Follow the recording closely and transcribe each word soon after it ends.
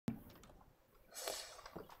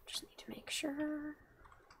make sure.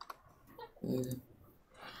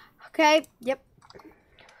 Okay, yep.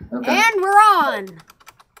 Okay. And we're on!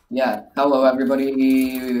 Yeah, hello everybody.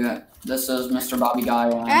 This is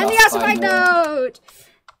MrBobbyGuy And the Awesome Note!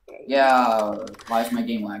 Yeah, why is my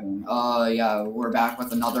game lagging? Yeah, we're back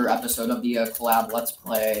with another episode of the collab Let's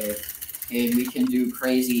Play. And we can do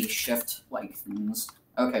crazy shift-like things.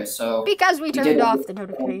 Okay, so... Because we turned off the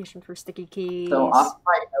notification for sticky keys. So, I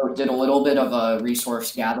did a little bit of a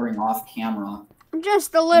resource gathering off camera.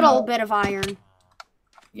 Just a little bit of iron.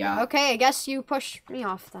 Yeah. Okay, I guess you push me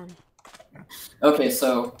off then. Okay,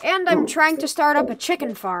 so... And I'm trying to start up a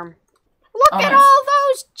chicken farm. Look at all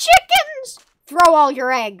those chickens! Throw all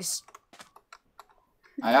your eggs.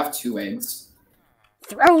 I have 2 eggs.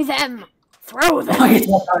 Throw them! Throw them!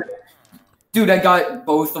 Dude, I got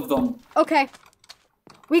both of them. Okay.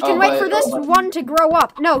 We can wait for this one to grow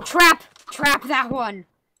up. No, trap! Trap that one.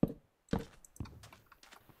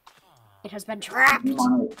 It has been trapped.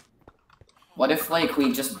 What if, like,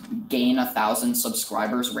 we just gain 1,000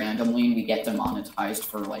 subscribers randomly and we get demonetized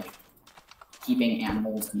for, like, keeping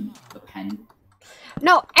animals in the pen?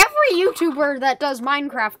 No, every YouTuber that does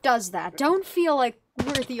Minecraft does that. Don't feel like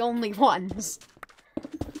we're the only ones.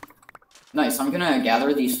 Nice, I'm gonna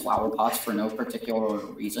gather these flower pots for no particular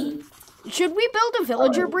reason. Should we build a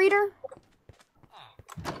villager breeder?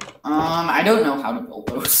 I don't know how to build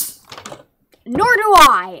those. Nor do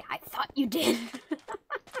I! I thought you did.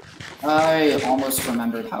 I almost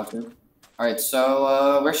remembered how to. Alright,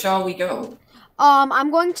 so, where shall we go?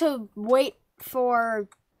 I'm going to wait for...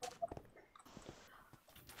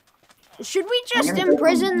 Should we just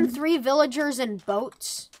imprison 3 villagers in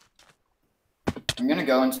boats? I'm gonna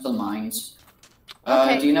go into the mines.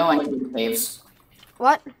 Okay. Do you know any of the caves?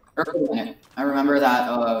 What? Wait a minute. I remember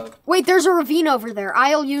that, Wait, there's a ravine over there.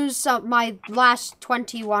 I'll use my last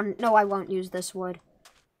 21... No, I won't use this wood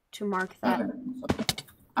to mark that. Okay.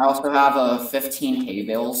 I also have, 15 hay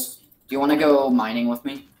bales. Do you want to go mining with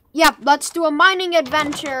me? Yep, let's do a mining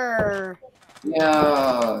adventure!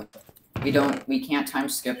 Yeah. We can't time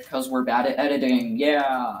skip because we're bad at editing.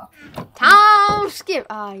 Yeah. Time skip!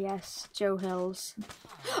 Ah, yes, Joe Hills.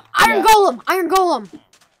 Iron Golem! Iron Golem!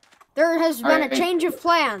 There has been a change of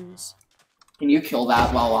plans. Can you kill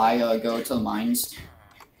that while I go to the mines?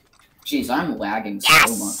 Jeez, I'm lagging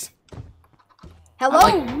so much.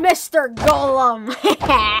 Hello, Mr. Golem!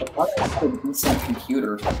 I thought I had a decent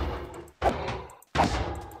computer.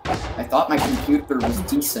 I thought my computer was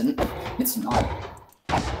decent. It's not.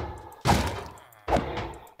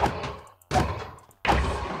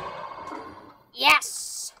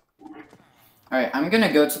 Yes! Alright, I'm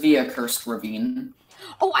gonna go to the cursed ravine.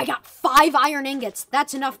 Oh, I got 5 iron ingots.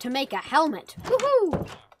 That's enough to make a helmet. Woohoo!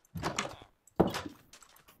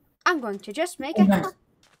 I'm going to just make a helmet.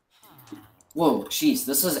 Whoa, jeez,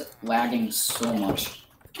 this is lagging so much.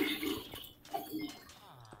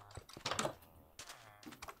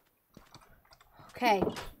 Okay.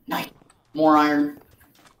 Nice. More iron.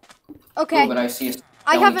 Okay. Ooh, but I see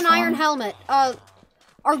I have an iron helmet.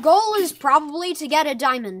 Our goal is probably to get a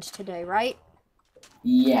diamond today, right?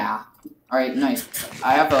 Yeah. Alright, nice.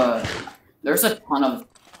 I have there's a ton of...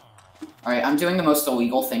 Alright, I'm doing the most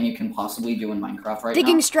illegal thing you can possibly do in Minecraft right now.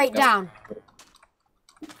 Digging straight down.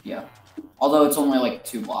 Yeah. Although it's only like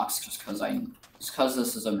 2 blocks, just because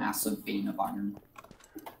this is a massive vein of iron.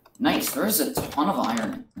 Nice, there's a ton of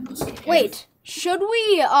iron in this cave. Wait, should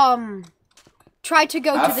we, try to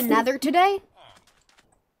go to the nether today?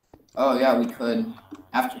 Oh, yeah, we could.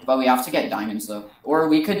 But we have to get diamonds, though. Or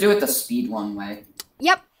we could do it the speedrun way.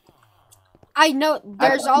 Yep. I know,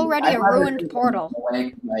 there's already a ruined portal.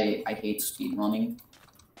 I hate speedrunning.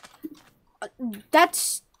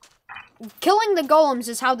 That's... Killing the golems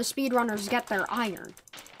is how the speedrunners get their iron.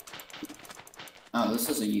 Oh, this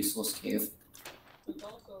is a useless cave.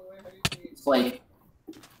 It's like...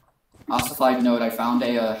 Ossified note, I found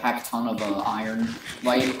a heck ton of iron,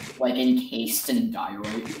 like encased in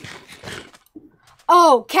diorite.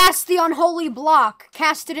 Oh, cast the unholy block.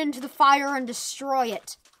 Cast it into the fire and destroy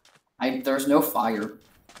it. There's no fire.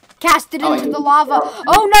 Cast it into the lava.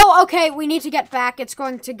 Oh no, okay, we need to get back. It's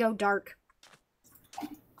going to go dark.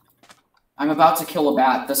 I'm about to kill a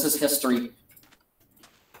bat. This is history.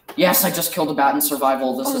 Yes, I just killed a bat in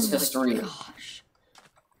survival. This is history. Gosh.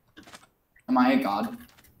 Am I a god?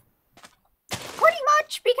 Pretty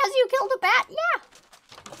much, because you killed a bat, yeah.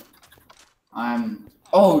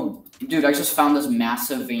 Oh, dude, I just found this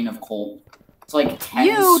massive vein of coal. It's like 10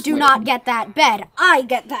 You do not get that bed. I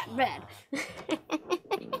get that bed.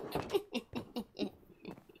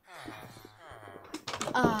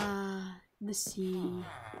 The sea.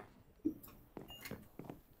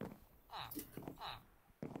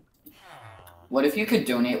 What if you could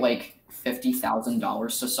donate like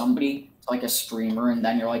 $50,000 to somebody, like a streamer, and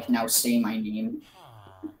then you're like, now say my name?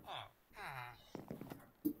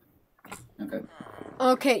 Okay.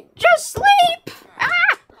 Okay, just sleep! Ah!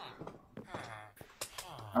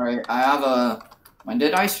 Alright, I have a... When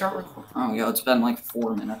did I start recording? Oh, yeah, it's been like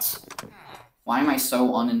 4 minutes. Why am I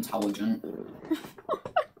so unintelligent?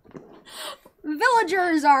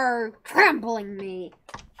 Villagers are trampling me.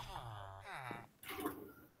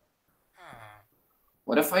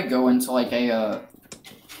 What if I go into like a,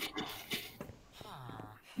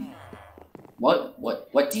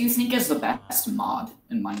 What do you think is the best mod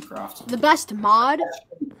in Minecraft? The best mod?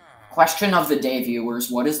 Question of the day,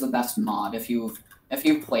 viewers. What is the best mod? If you've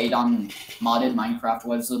played on modded Minecraft,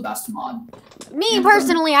 what is the best mod? Me,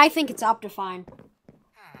 personally, I think it's Optifine.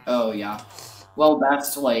 Oh, yeah. Well,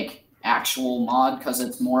 that's, like, actual mod, because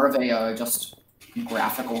it's more of a, just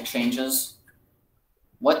graphical changes.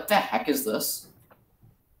 What the heck is this?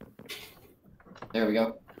 There we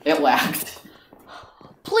go. It lagged.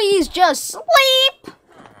 Please just sleep!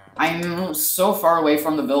 I'm so far away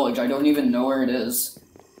from the village, I don't even know where it is.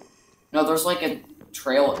 No, there's, like, a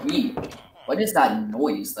trail. What is that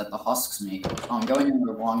noise that the husks make? Oh, I'm going in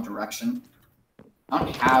the wrong direction. I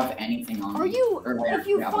don't have anything on me. If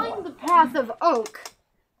you find the path of oak,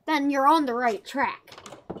 then you're on the right track.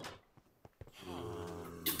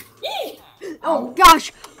 Oh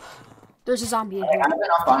gosh! There's a zombie in I here. have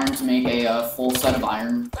enough iron to make a full set of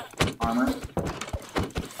iron armor.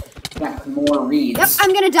 Yeah, more reeds. Yep,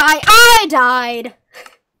 I'm gonna die. I died!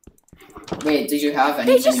 Wait, did you have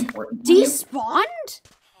anything important? Despawned?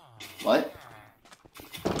 What?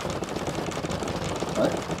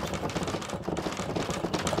 What?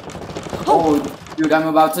 Oh, dude, I'm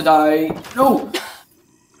about to die. No!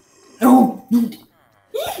 No!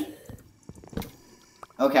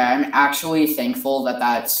 Okay, I'm actually thankful that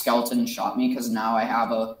that skeleton shot me, because now I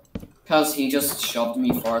have a... Because he just shoved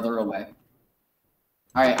me farther away.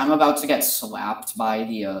 Alright, I'm about to get slapped by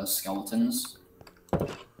the skeletons.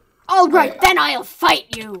 Alright, then I'll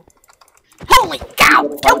fight you! Holy cow!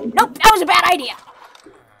 Nope, that was a bad idea!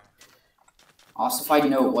 Ossified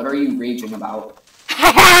note, what are you raging about?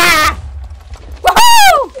 Woohoo!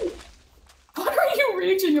 What are you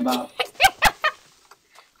raging about?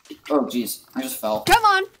 Oh, jeez, I just fell. Come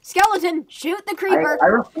on, skeleton, shoot the creeper!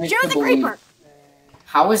 Shoot the creeper!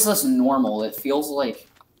 How is this normal? It feels like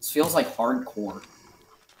hardcore.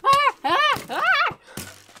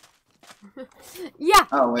 Yeah,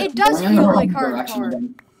 oh, wait, it does feel like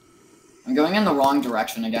hardcore. I'm going in the wrong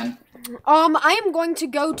direction again. I am going to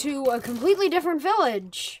go to a completely different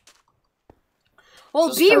village.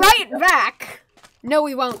 Well, be right back. No,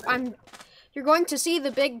 we won't. You're going to see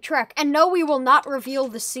the big trek. And no, we will not reveal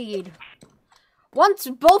the seed. Once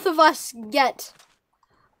both of us get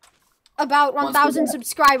about 1,000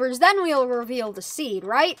 subscribers, then we'll reveal the seed,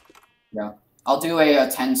 right? Yeah. I'll do a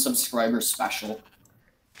 10 subscriber special.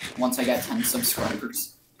 Once I get 10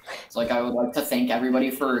 subscribers. It's like, I would like to thank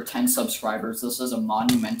everybody for 10 subscribers. This is a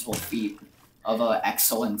monumental feat of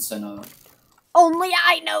excellence and Only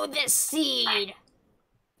I know this seed.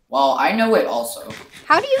 Well, I know it also.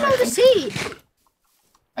 How do you know the seed?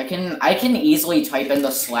 I can easily type in the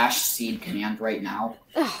 /seed command right now.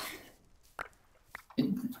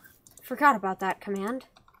 Forgot about that command.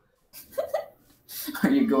 Are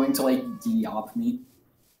you going to like de-op me?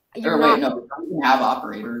 You're or not... wait, no, we don't even have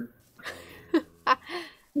operator.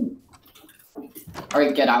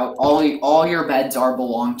 Alright, get out. All your beds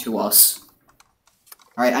belong to us.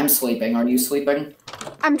 Alright, I'm sleeping. Are you sleeping?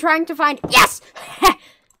 I'm trying to find... Yes!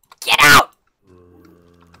 Get out!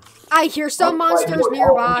 I hear some monsters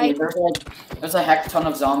nearby. There's a heck ton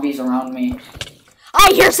of zombies around me.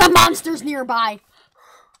 I hear some monsters nearby.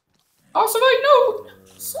 Also, I know.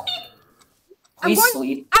 Sleep. Please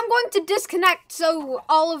sleep. I'm going to disconnect so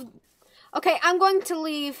all of... Okay, I'm going to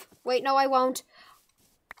leave. Wait, no, I won't.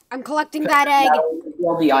 I'm collecting that egg.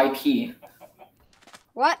 That'll reveal the IP.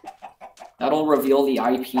 What? That'll reveal the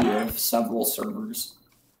IP of several servers.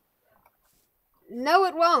 No,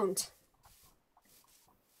 it won't.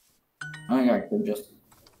 I think I could just...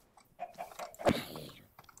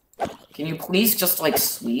 Can you please just, like,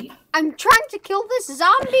 sleep? I'm trying to kill this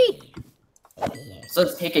zombie. So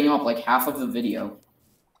it's taking up, like, half of the video.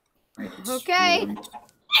 Right, okay.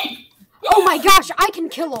 Oh my gosh, I can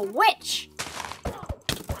kill a witch.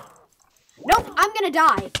 Nope, I'm gonna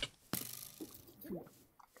die.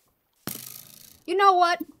 You know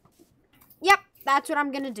what? Yep, that's what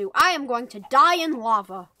I'm gonna do. I am going to die in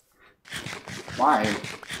lava. Why?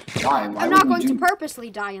 Why? I'm not going to purposely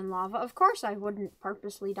die in lava. Of course I wouldn't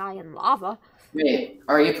purposely die in lava. Wait,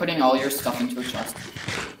 are you putting all your stuff into a chest?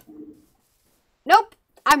 Nope.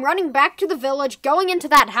 I'm running back to the village, going into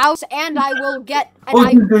that house, and I will get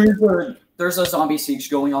there's a zombie siege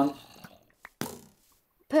going on.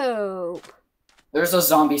 Poop. There's a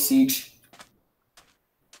zombie siege.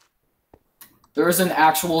 There is an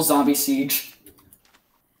actual zombie siege.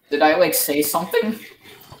 Did I, like, say something?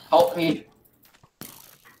 Help me.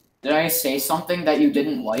 Did I say something that you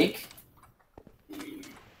didn't like?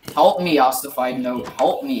 Help me, ossified note.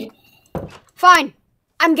 Help me. Fine.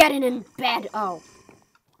 I'm getting in bed. Oh.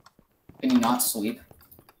 Can you not sleep?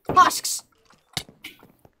 Husks.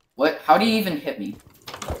 What? How do you even hit me?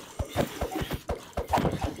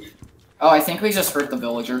 Oh, I think we just hurt the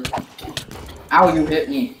villager. Ow, you hit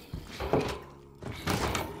me.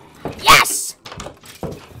 Yes!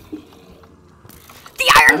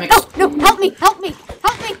 The iron! No, no, help me, help me,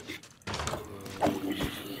 help me!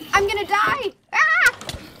 I'm gonna die! Ah!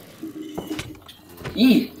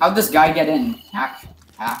 Eee, how'd this guy get in?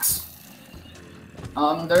 Hacks.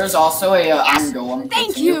 There's also a iron golem.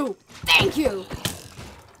 Thank you! Thank you!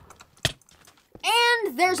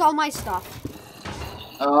 And there's all my stuff.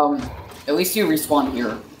 At least you respawn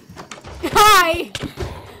here. Hi!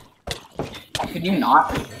 Could you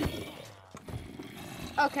not?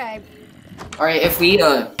 Okay. Alright, if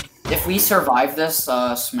we survive this,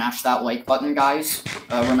 smash that like button, guys.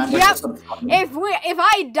 Remember Yep. to subscribe.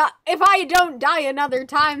 If I don't die another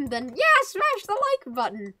time, then yeah, smash the like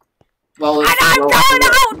button. Well, And I'm going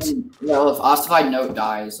out! Well, if Ossified Note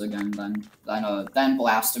dies again, then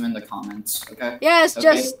blast him in the comments, okay? Yes, Okay.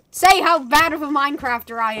 just say how bad of a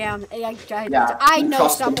Minecrafter I am. I know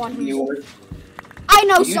trust someone the who's viewers. I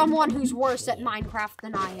know You- someone who's worse at Minecraft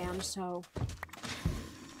than I am, so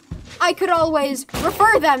I could always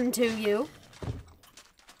refer them to you.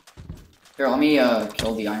 Here, let me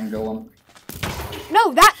kill the iron golem.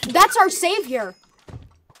 No, that's our savior.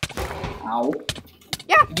 Ow.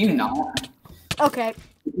 Yeah. Could you not? Okay.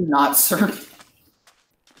 Could you not, sir?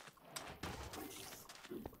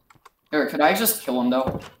 Here, could I just kill him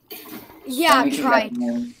though? Yeah, Then we can try. get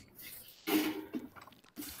him.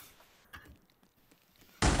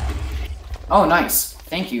 Oh, nice.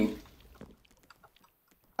 Thank you.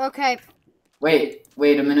 Okay. Wait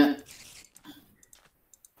a minute.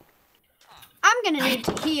 I'm gonna need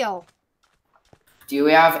to heal. Do you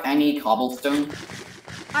have any cobblestone?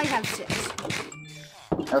 I have 6.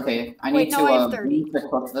 Okay, I Wait, need no, I have to 30. need to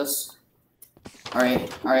cook this.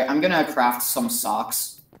 Alright, I'm gonna craft some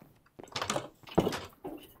socks.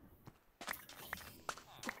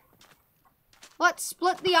 Let's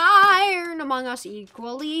split the iron among us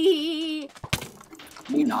equally.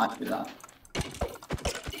 Can you not do that?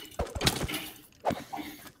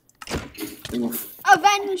 Oof.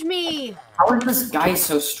 Avenge me! How is this guy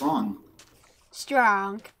so strong?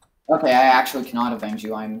 Strong. Okay, I actually cannot avenge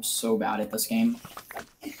you. I'm so bad at this game.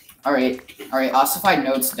 Alright, Ossified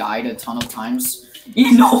Notes died a ton of times.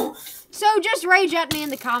 No! So just rage at me in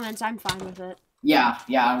the comments. I'm fine with it. Yeah,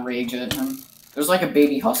 rage at him. There's like a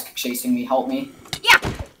baby husk chasing me. Help me. Yeah!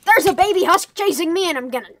 There's a baby husk chasing me and I'm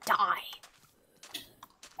gonna die.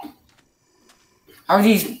 How are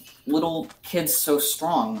these little kids so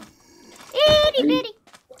strong? Itty bitty.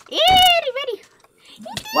 Itty bitty.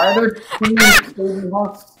 Why are there too many baby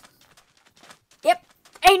husks? Yep.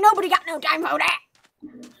 Ain't nobody got no time for that.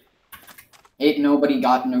 Ain't nobody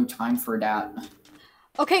got no time for that.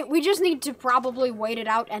 Okay, we just need to probably wait it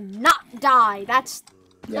out and not die. That's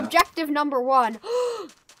objective number 1.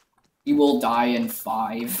 You will die in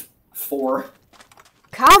 5, 4.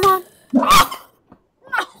 Come on.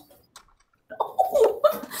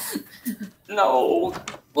 No.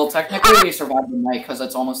 Well, technically we survived the night because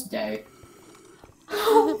it's almost day.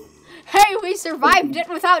 Hey, we survived it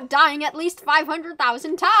without dying at least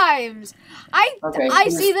 500,000 times. I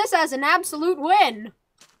see this as an absolute win.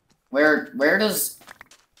 Where's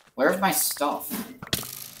my stuff?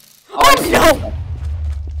 Oh no!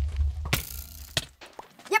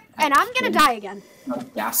 Yep, and I'm gonna die again. The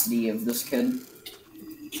audacity of this kid.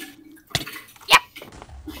 Yep.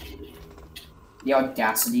 The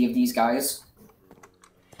audacity of these guys.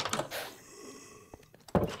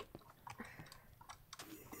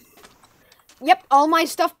 Yep, all my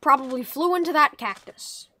stuff probably flew into that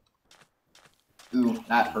cactus. Ooh,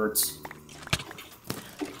 that hurts.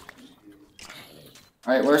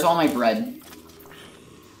 Alright, where's all my bread?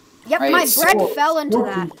 Yep, Right, my bread so- fell into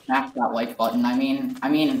that. Smash that like button. I mean,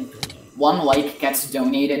 1 like gets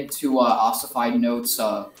donated to Ossified Notes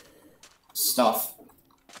stuff.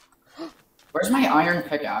 Where's my iron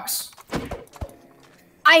pickaxe?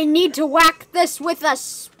 I need to whack this with a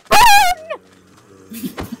spoon!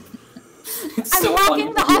 It's I'm so funny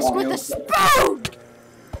whacking the with husk audio. with a spoon!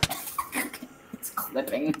 It's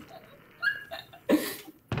clipping.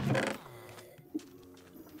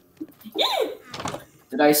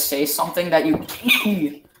 I say something that you...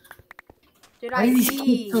 Did Why I are these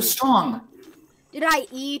kids so strong? Did I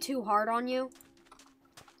E too hard on you?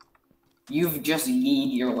 You've just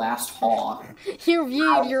yeed your last haw. You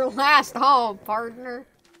viewed your last haul, partner.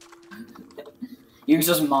 You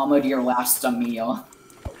just mamaed your last meal.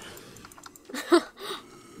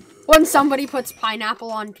 When somebody puts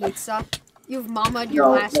pineapple on pizza, you've mamaed your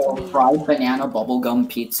last meal. Fried banana bubblegum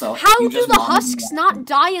pizza. How do the husks not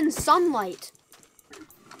die in sunlight?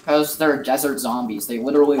 Because they're desert zombies. They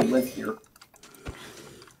literally live here.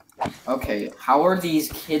 Okay, how are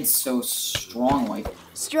these kids so strong? Like,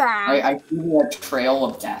 strong. I see a trail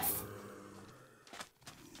of death.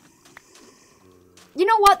 You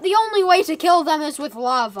know what? The only way to kill them is with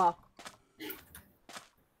lava.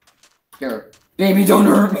 Here. Baby, don't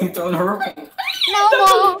hurt me. Don't hurt me. No,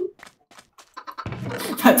 Mom.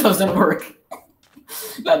 That doesn't work.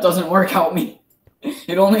 That doesn't work. Help me.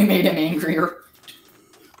 It only made him angrier.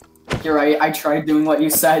 Here, I tried doing what you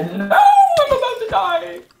said. No, I'm about to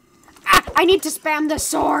die. Ah, I need to spam the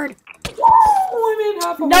sword. Oh, I'm in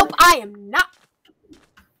half a heart. Nope, I am not.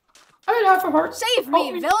 I'm in half a heart. Save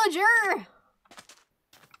me, villager.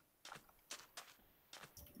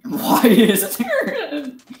 Why is there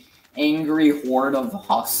an angry horde of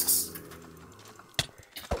husks?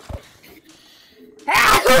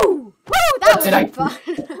 Woo! That was fun.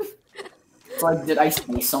 It's like, did I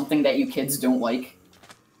say something that you kids don't like?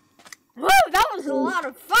 Woo! That was a lot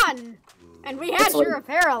of fun, and we had to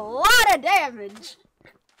repair a lot of damage.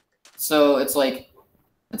 So it's like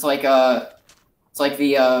the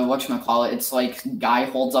whatchamacallit, it's like guy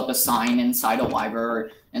holds up a sign inside a library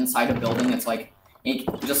or inside a building. It's like,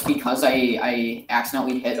 just because I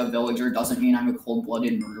accidentally hit a villager doesn't mean I'm a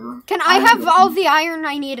cold-blooded murderer. Can I have all the iron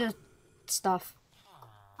I need stuff?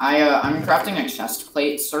 I'm crafting a chest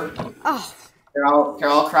plate, sir. Oh. Here,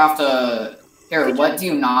 I'll craft a... Here, what do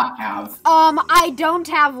you not have? I don't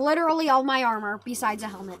have literally all my armor besides a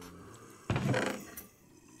helmet.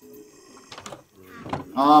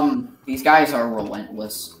 These guys are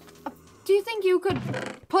relentless. Do you think you could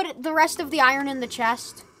put the rest of the iron in the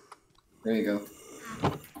chest? There you go.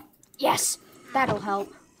 Yes, that'll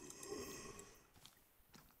help.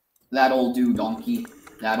 That'll do, donkey.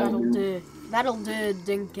 That'll do. That'll do,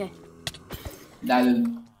 dinky. That'll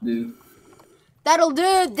do. That'll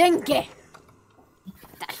do, dinky.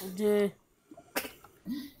 That'll do.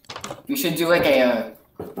 We should do like a,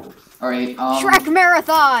 alright, Shrek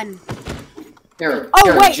Marathon! Here,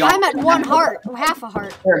 wait, I'm at one heart. Oh, half a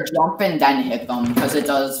heart. Here, jump and then hit them, because it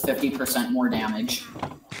does 50% more damage.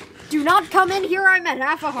 Do not come in here, I'm at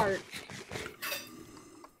half a heart.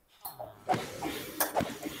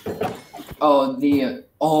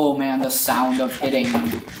 Oh man, the sound of hitting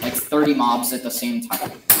like 30 mobs at the same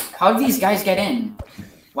time. How do these guys get in?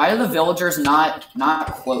 Why do the villagers why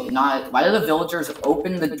do the villagers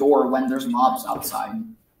open the door when there's mobs outside?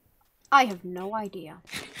 I have no idea.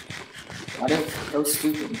 That is so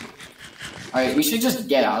stupid. Alright, we should just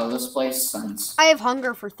get out of this place since... I have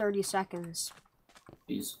hunger for 30 seconds.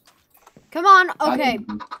 Jeez. Come on, okay.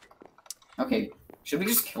 Okay, should we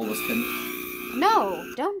just kill this kid? No,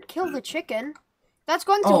 don't kill the chicken. That's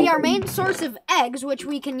going to be our main source of eggs, which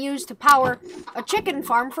we can use to power a chicken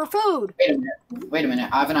farm for food. Wait a minute,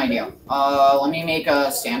 I have an idea. Let me make a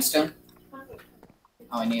sandstone.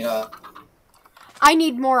 Oh, I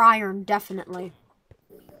need more iron, definitely.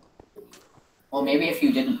 Well, maybe if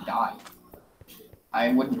you didn't die,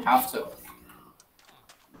 I wouldn't have to.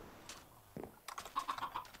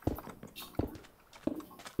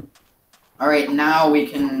 Alright, now we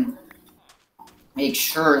can make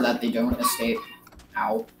sure that they don't escape.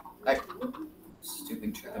 Ow.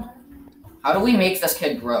 Stupid chicken. How do we make this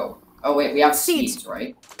kid grow? Oh wait, we have seeds,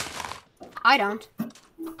 right? I don't.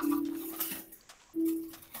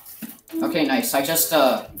 Okay, nice. I just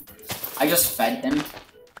fed him.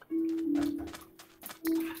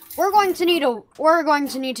 We're going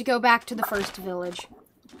to need to go back to the first village.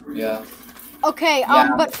 Yeah. Okay,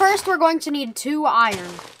 but first we're going to need 2 iron.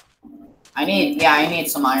 I need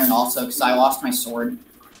some iron also, because I lost my sword.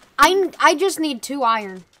 I just need 2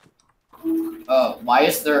 iron. Why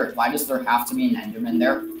does there have to be an Enderman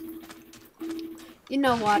there? You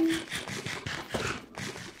know what?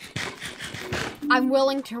 I'm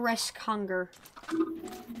willing to risk hunger.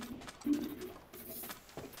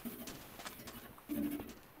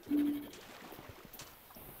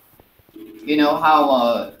 You know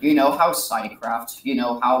how SciCraft, you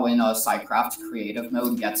know how in SciCraft creative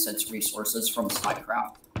mode gets its resources from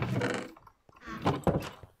SciCraft?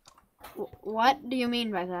 What do you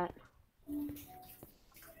mean by that?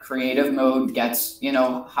 Creative mode gets, you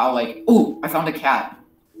know how like, ooh, I found a cat.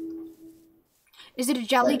 Is it a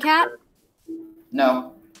jelly cat?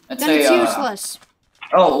 No. Then it's useless.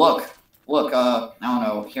 Oh, look, I don't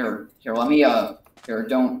know, here, let me, here,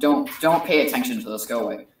 don't pay attention to this,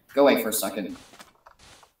 go away for a second.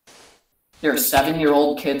 Here,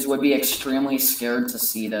 7-year-old kids would be extremely scared to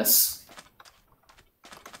see this.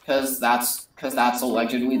 Cause that's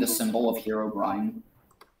allegedly the symbol of Herobrine.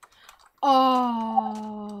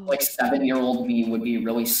 Oh. Like, 7-year-old me would be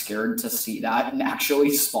really scared to see that and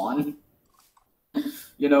actually spawn.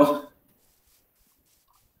 You know?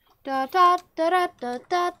 Da da da da da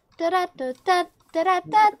da da da da da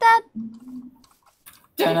da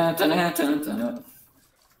da.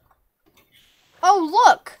 Oh,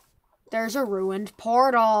 look! There's a ruined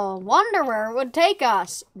portal. Wonder where it would take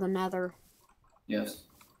us. The Nether. Yes.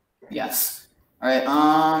 Yes. Alright,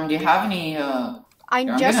 do you have any,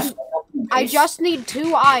 I just need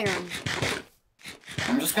 2 iron.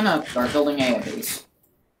 I'm just gonna start building a base.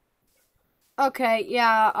 Okay,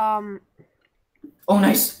 yeah, Oh,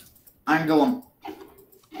 nice! I'm going.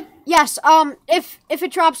 Yes, if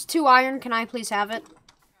it drops 2 iron, can I please have it?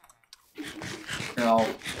 No.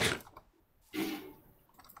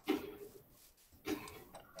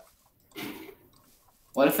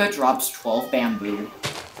 What if it drops 12 bamboo?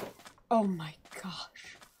 Oh my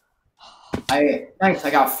gosh. Nice,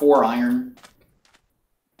 I got 4 iron.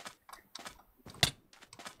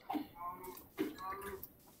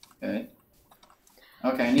 Okay.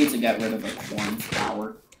 Okay, I need to get rid of a corn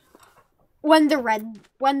flower. When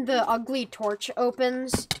the ugly torch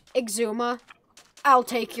opens, Exuma, I'll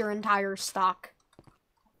take your entire stock.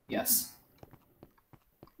 Yes.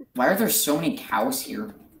 Why are there so many cows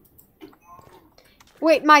here?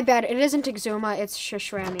 Wait, my bad. It isn't Exuma, it's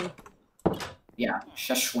Shishwami. Yeah,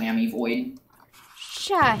 Shashwami Void.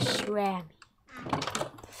 Shishwami.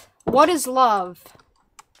 What is Love?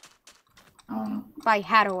 I don't know. By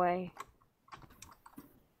Hadaway.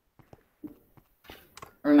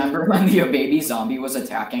 Remember when the baby zombie was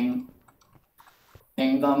attacking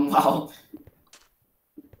them? Well,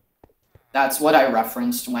 that's what I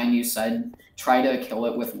referenced when you said try to kill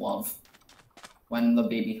it with love. When the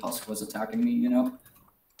baby husk was attacking me, you know?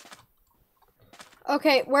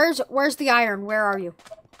 Okay, where's the iron? Where are you?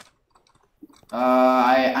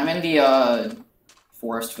 I'm in the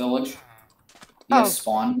forest village. The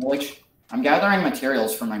spawn village. I'm gathering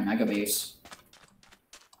materials for my mega base.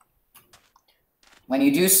 When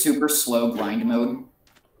you do super slow grind mode.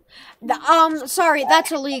 Sorry, that's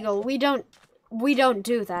illegal. We don't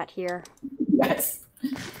do that here. Yes.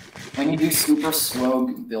 When you do super slow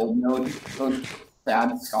build mode, those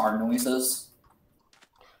sad scar noises.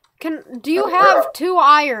 Do you have 2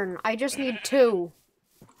 iron? I just need 2.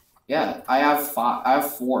 Yeah, I have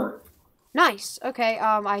 4. Nice. Okay,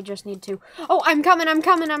 I just need 2. Oh, I'm coming.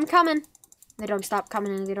 They don't stop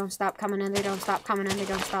coming and they don't stop coming and they don't stop coming and they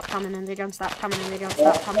don't stop coming and they don't stop coming and they don't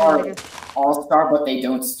stop coming. All-star, but they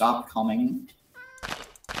don't stop coming.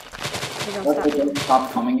 They don't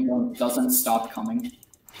stop coming. Doesn't stop coming.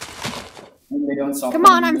 And they don't stop. Come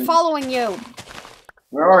on, I'm following you.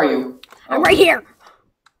 Where are you? Oh. I'm right here.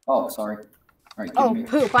 Oh, sorry. All right. Oh,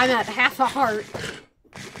 poop! I'm at half a heart.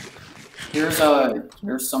 Here's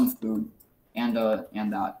some food and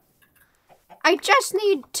that. I just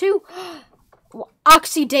need 2.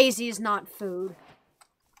 Oxy Daisy is not food.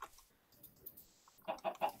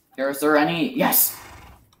 Is there any? Yes.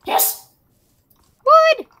 Yes.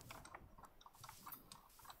 Wood.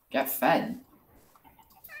 Get fed.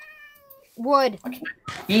 Wood. I can't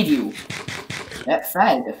feed you. Get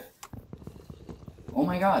fed. Oh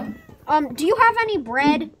my god. Do you have any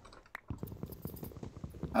bread?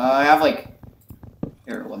 I have like.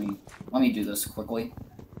 Here, let me do this quickly.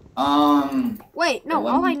 Wait, no.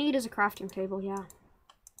 All I need is a crafting table. Yeah.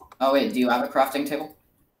 Oh wait, do you have a crafting table?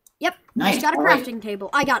 Yep. Nice. Just got a crafting table.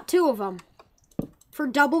 I got 2 of them for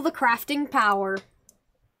double the crafting power.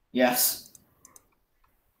 Yes.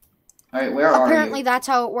 All right, where are you? Apparently, that's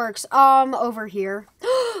how it works. Over here.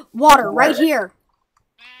 Water, right here.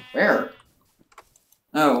 Where?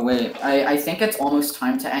 Oh, wait. I think it's almost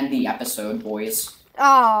time to end the episode, boys.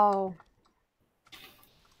 Oh.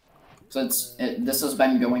 So this has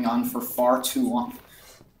been going on for far too long.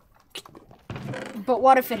 But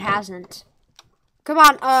what if it hasn't? Come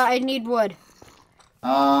on, I need wood.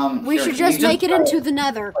 We should just make it into the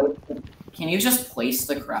Nether. Can you just place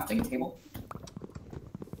the crafting table?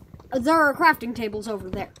 There are crafting tables over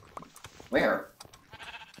there. Where?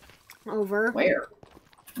 Over. Where?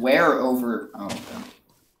 Where over? Oh, okay.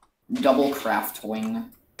 Double crafting.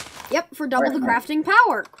 Yep, for double the crafting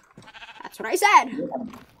power. That's what I said.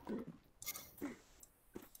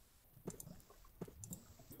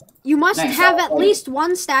 You must Nice, have I'll at play. least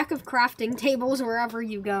one stack of crafting tables wherever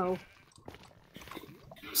you go.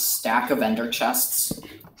 Stack of ender chests.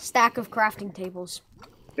 Stack of crafting tables.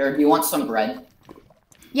 Here, do you want some bread?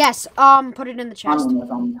 Yes, put it in the chest.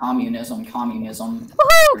 Communism.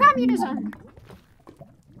 Woohoo, communism!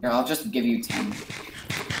 Here, I'll just give you 10.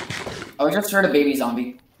 Oh, I just heard a baby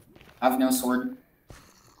zombie. I have no sword.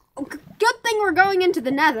 Oh, good thing we're going into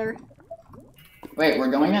the nether. Wait, we're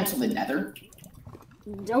going into the nether?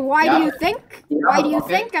 Why do you think? Why do you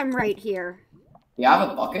think I'm right here? Do you have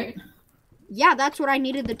a bucket? Yeah, that's what I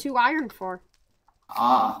needed the 2 iron for.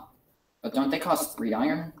 Ah. But don't they cost 3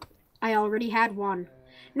 iron? I already had 1.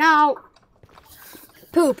 Now,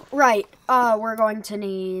 poop, right. We're going to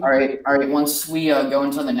need... Alright, once we go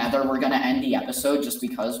into the nether, we're gonna end the episode just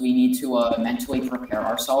because we need to mentally prepare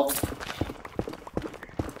ourselves.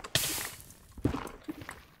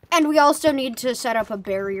 And we also need to set up a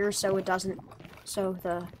barrier so it doesn't... so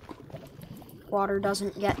the water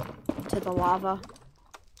doesn't get to the lava.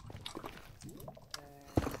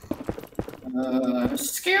 I'm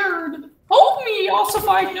scared. Hold me,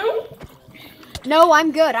 ossified noob. No,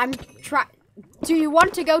 I'm good. Do you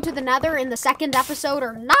want to go to the nether in the 2nd episode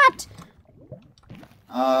or not?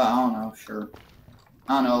 I don't know, sure.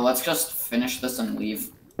 I don't know, let's just finish this and leave.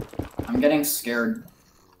 I'm getting scared.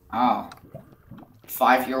 Ah.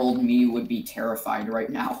 5-year-old me would be terrified right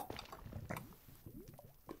now.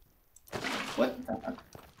 What the heck?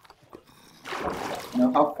 You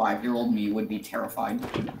know how 5-year-old me would be terrified?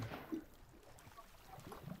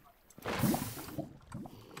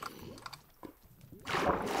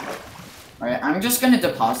 Alright, I'm just gonna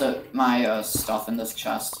deposit my stuff in this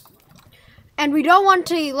chest. And we don't want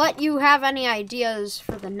to let you have any ideas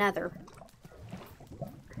for the nether.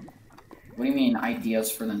 What do you mean, ideas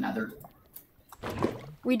for the nether?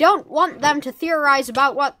 We don't want them to theorize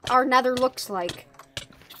about what our nether looks like.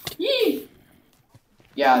 Yee!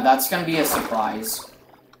 Yeah, that's gonna be a surprise.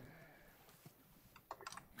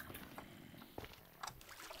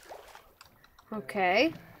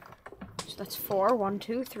 Okay. So that's 4. 1,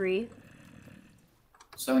 2, 3.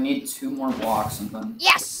 So we need 2 more blocks and then...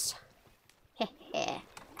 Yes!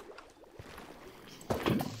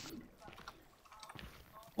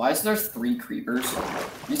 Why is there 3 creepers?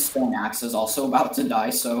 My stone axe is also about to die,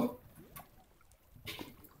 so...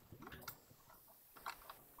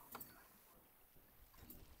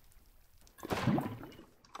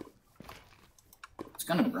 It's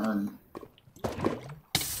gonna burn.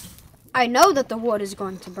 I know that the wood is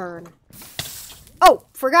going to burn. Oh,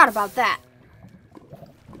 forgot about that.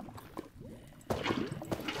 What are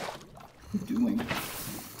you doing?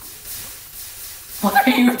 What are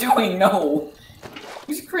you doing? No!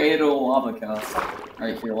 He's created a lava cast.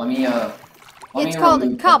 Alright, here, let me It's called a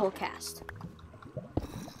cobblecast.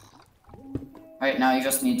 Alright, now you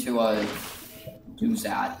just need to, do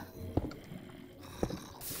that.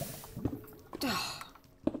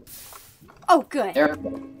 Oh, good. There.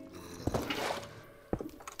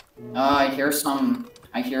 I hear some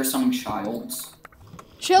childs.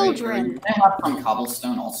 Children. Wait, can I have some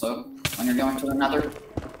cobblestone also when you're going to the nether?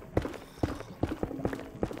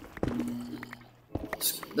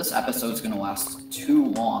 This episode's gonna last too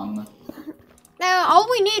long. Now, all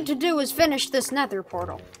we need to do is finish this nether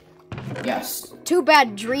portal. Yes. Too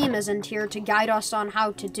bad Dream isn't here to guide us on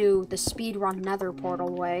how to do the speedrun nether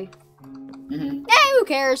portal way. Mm-hmm. Eh, who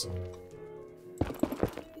cares?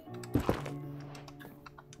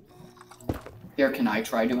 Here, can I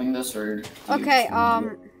try doing this, or... Okay,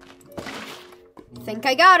 think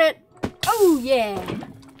I got it. Oh, yeah.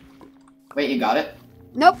 Wait, you got it?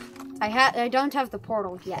 Nope. I don't have the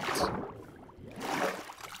portal yet.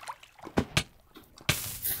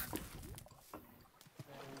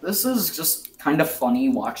 This is just kind of funny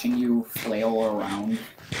watching you flail around.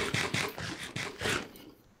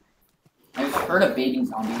 I've heard a baby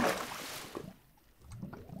zombie.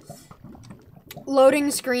 Loading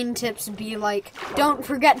screen tips be like, don't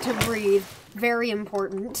forget to breathe. Very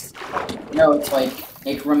important. No, it's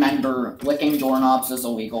like remember, licking doorknobs is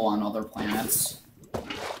illegal on other planets.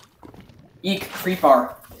 Eek,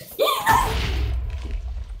 creeper.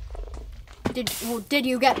 Did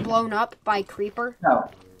you get blown up by creeper?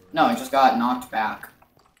 No, I just got knocked back.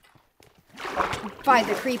 By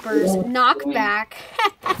the creepers. Knock back.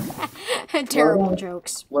 Terrible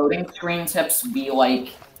jokes. Loading screen tips be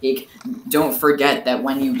like, don't forget that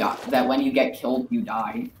when you get killed, you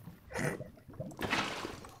die.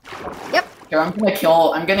 Yep. Here, I'm gonna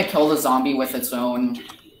kill the zombie with its own.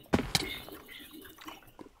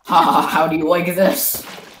 Haha, how do you like this?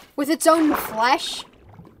 With its own flesh?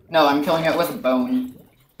 No, I'm killing it with bone.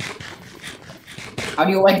 How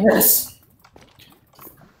do you like this?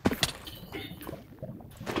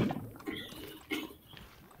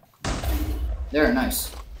 There,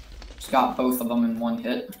 nice. Just got both of them in one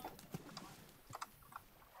hit.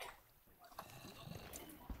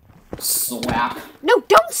 Slap. No,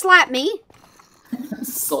 don't slap me!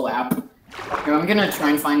 Slap. Here, I'm gonna try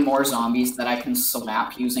and find more zombies that I can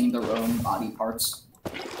slap using their own body parts.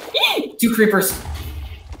 2 creepers!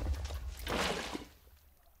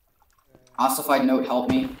 Ossified note, help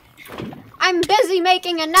me. I'm busy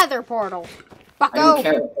making another portal. Bucko. I don't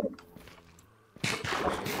care.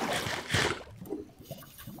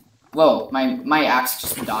 Whoa, my axe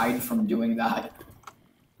just died from doing that.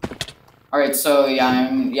 Alright, so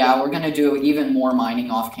yeah, we're gonna do even more mining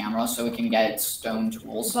off camera so we can get stone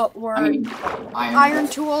tools. But we're iron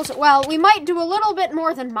tools. Well, we might do a little bit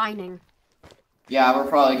more than mining. Yeah, we're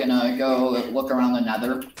probably gonna go look around the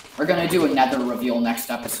nether. We're gonna do a nether reveal next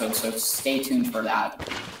episode, so stay tuned for that.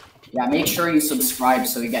 Yeah, make sure you subscribe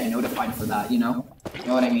so you get notified for that, you know? You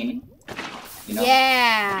know what I mean? You know?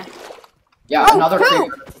 Yeah. Yeah, Oh, another cool.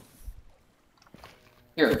 creeper.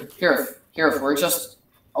 Here, if we're just...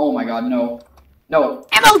 Oh my god, no. No.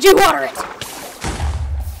 MLG water it!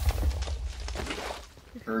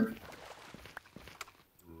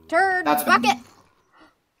 Turd. That's bucket.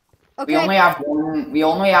 Okay. We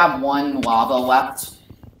only have one lava left.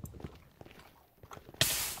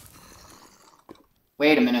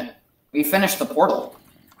 Wait a minute. We finished the portal.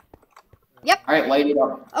 Yep. Alright, light it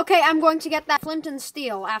up. Okay, I'm going to get that flint and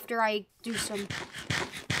steel after I do some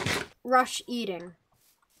rush eating.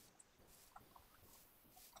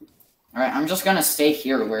 Alright, I'm just gonna stay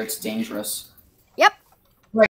here where it's dangerous.